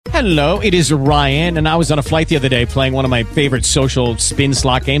Hello, it is Ryan, and I was on a flight the other day playing one of my favorite social spin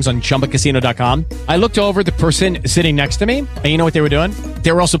slot games on ChumbaCasino.com. I looked over at the person sitting next to me, and you know what they were doing?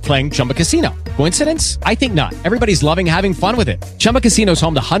 They were also playing Chumba Casino. Coincidence? I think not. Everybody's loving having fun with it. Chumba Casino is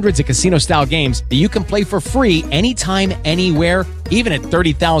home to hundreds of casino-style games that you can play for free anytime, anywhere, even at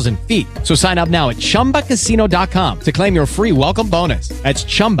 30,000 feet. So sign up now at ChumbaCasino.com to claim your free welcome bonus. That's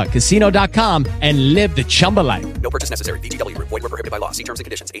ChumbaCasino.com and live the Chumba life. No purchase necessary. VGW. Void were prohibited by law. See terms and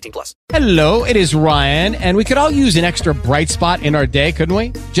conditions. 18+. Hello, it is Ryan, and we could all use an extra bright spot in our day, couldn't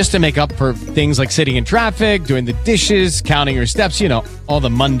we? Just to make up for things like sitting in traffic, doing the dishes, counting your steps, you know, all the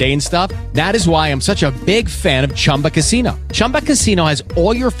mundane stuff. That is why I'm such a big fan of Chumba Casino. Chumba Casino has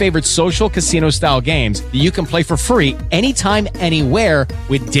all your favorite social casino-style games that you can play for free anytime, anywhere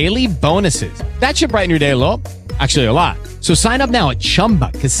with daily bonuses. That should brighten your day a little. Actually, a lot. So sign up now at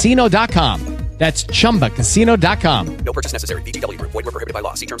ChumbaCasino.com. That's ChumbaCasino.com. No purchase necessary. VGW. Void were prohibited by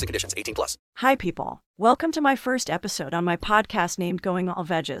law. See terms and conditions. 18+. Hi, people. Welcome to my first episode on my podcast named Going All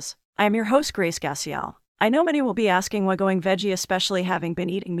Veggies. I am your host, Grace Gassiel. I know many will be asking why going veggie, especially having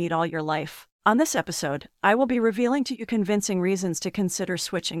been eating meat all your life. On this episode, I will be revealing to you convincing reasons to consider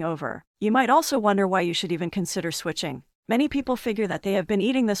switching over. You might also wonder why you should even consider switching. Many people figure that they have been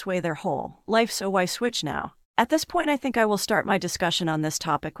eating this way their whole life, so why switch now? At this point, I think I will start my discussion on this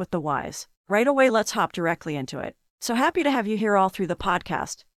topic with the whys. Right away, let's hop directly into it. So happy to have you here all through the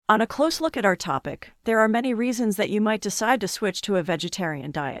podcast. On a close look at our topic, there are many reasons that you might decide to switch to a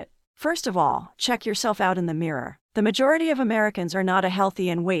vegetarian diet. First of all, check yourself out in the mirror. The majority of Americans are not a healthy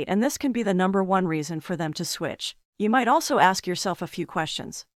in weight, and this can be the number one reason for them to switch. You might also ask yourself a few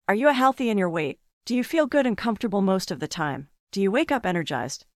questions. Are you a healthy in your weight? Do you feel good and comfortable most of the time? Do you wake up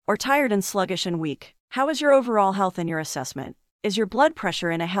energized? Or tired and sluggish and weak? How is your overall health in your assessment? Is your blood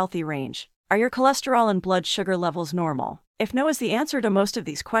pressure in a healthy range? Are your cholesterol and blood sugar levels normal? If no is the answer to most of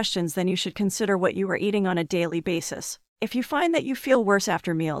these questions, then you should consider what you are eating on a daily basis. If you find that you feel worse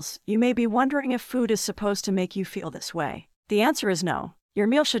after meals, you may be wondering if food is supposed to make you feel this way. The answer is no. Your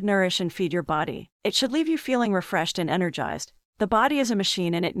meal should nourish and feed your body. It should leave you feeling refreshed and energized. The body is a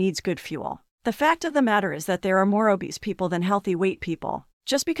machine and it needs good fuel. The fact of the matter is that there are more obese people than healthy weight people,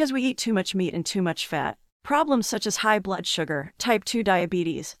 just because we eat too much meat and too much fat. Problems such as high blood sugar, type 2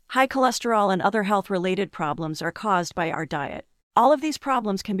 diabetes, high cholesterol, and other health-related problems are caused by our diet. All of these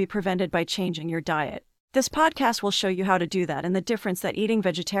problems can be prevented by changing your diet. This podcast will show you how to do that and the difference that eating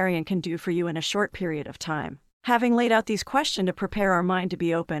vegetarian can do for you in a short period of time. Having laid out these questions to prepare our mind to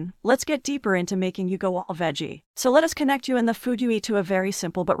be open, let's get deeper into making you go all veggie. So let us connect you and the food you eat to a very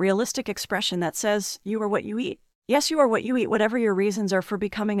simple but realistic expression that says, you are what you eat. Yes, you are what you eat, whatever your reasons are for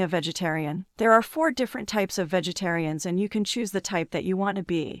becoming a vegetarian. There are 4 different types of vegetarians, and you can choose the type that you want to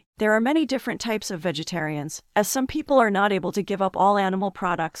be. There are many different types of vegetarians, as some people are not able to give up all animal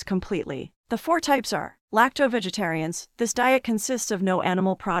products completely. The 4 types are lacto-vegetarians. This diet consists of no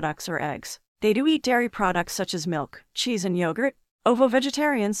animal products or eggs. They do eat dairy products such as milk, cheese, and yogurt.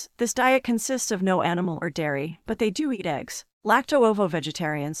 Ovo-vegetarians. This diet consists of no animal or dairy, but they do eat eggs.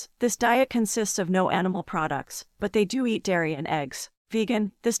 Lacto-ovo-vegetarians. This diet consists of no animal products, but they do eat dairy and eggs.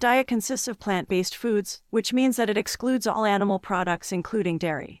 Vegan. This diet consists of plant-based foods, which means that it excludes all animal products including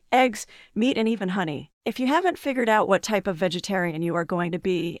dairy, eggs, meat, and even honey. If you haven't figured out what type of vegetarian you are going to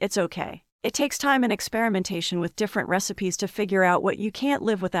be, it's okay. It takes time and experimentation with different recipes to figure out what you can't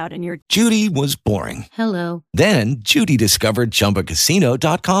live without in your... Judy was boring. Hello. Then Judy discovered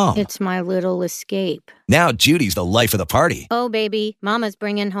ChumbaCasino.com. It's my little escape. Now Judy's the life of the party. Oh, baby, mama's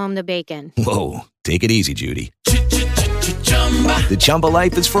bringing home the bacon. Whoa, take it easy, Judy. The Chumba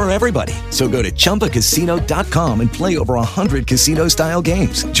life is for everybody. So go to ChumbaCasino.com and play over 100 casino-style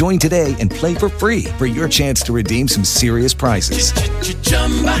games. Join today and play for free for your chance to redeem some serious prizes.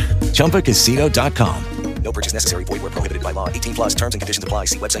 ChumbaCasino.com. No purchase necessary. Void were prohibited by law. 18+. Terms and conditions apply.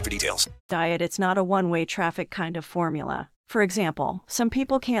 See website for details. Diet, it's not a one-way traffic kind of formula. For example, some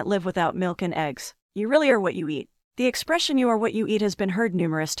people can't live without milk and eggs. You really are what you eat. The expression "you are what you eat" has been heard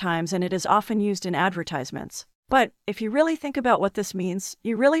numerous times, and it is often used in advertisements. But if you really think about what this means,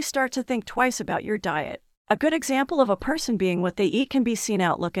 you really start to think twice about your diet. A good example of a person being what they eat can be seen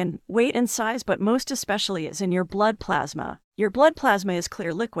outlook in weight and size, but most especially is in your blood plasma. Your blood plasma is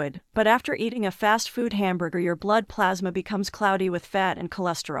clear liquid, but after eating a fast food hamburger, your blood plasma becomes cloudy with fat and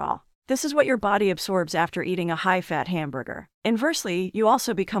cholesterol. This is what your body absorbs after eating a high-fat hamburger. Inversely, you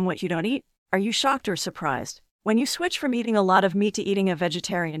also become what you don't eat. Are you shocked or surprised? When you switch from eating a lot of meat to eating a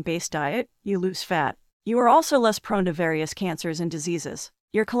vegetarian-based diet, you lose fat. You are also less prone to various cancers and diseases.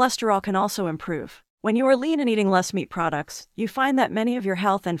 Your cholesterol can also improve. When you are lean and eating less meat products, you find that many of your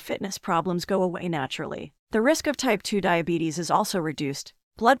health and fitness problems go away naturally. The risk of type 2 diabetes is also reduced.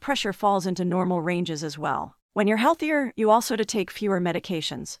 Blood pressure falls into normal ranges as well. When you're healthier, you also to take fewer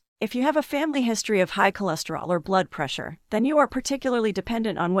medications. If you have a family history of high cholesterol or blood pressure, then you are particularly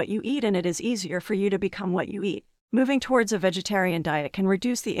dependent on what you eat, and it is easier for you to become what you eat. Moving towards a vegetarian diet can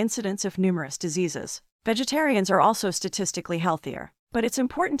reduce the incidence of numerous diseases. Vegetarians are also statistically healthier. But it's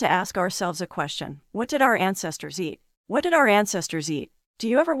important to ask ourselves a question: what did our ancestors eat? What did our ancestors eat? Do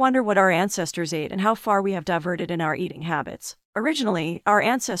you ever wonder what our ancestors ate and how far we have diverted in our eating habits? Originally, our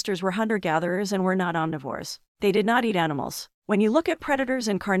ancestors were hunter-gatherers and were not omnivores. They did not eat animals. When you look at predators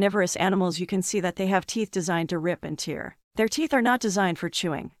and carnivorous animals, you can see that they have teeth designed to rip and tear. Their teeth are not designed for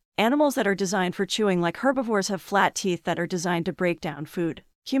chewing. Animals that are designed for chewing, like herbivores, have flat teeth that are designed to break down food.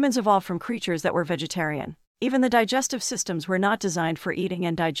 Humans evolved from creatures that were vegetarian. Even the digestive systems were not designed for eating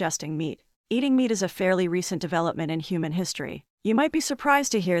and digesting meat. Eating meat is a fairly recent development in human history. You might be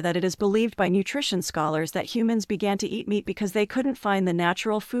surprised to hear that it is believed by nutrition scholars that humans began to eat meat because they couldn't find the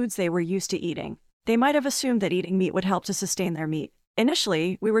natural foods they were used to eating. They might have assumed that eating meat would help to sustain their meat.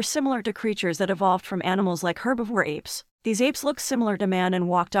 Initially, we were similar to creatures that evolved from animals like herbivore apes. These apes looked similar to man and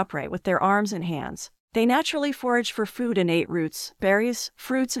walked upright with their arms and hands. They naturally foraged for food and ate roots, berries,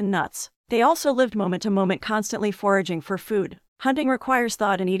 fruits, and nuts. They also lived moment to moment, constantly foraging for food. Hunting requires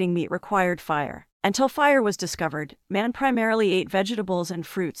thought and eating meat required fire. Until fire was discovered, man primarily ate vegetables and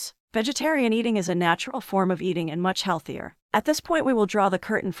fruits. Vegetarian eating is a natural form of eating and much healthier. At this point, we will draw the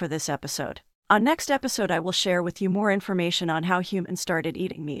curtain for this episode. On next episode, I will share with you more information on how humans started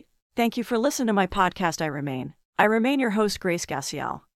eating meat. Thank you for listening to my podcast. I remain your host, Grace Gassiel.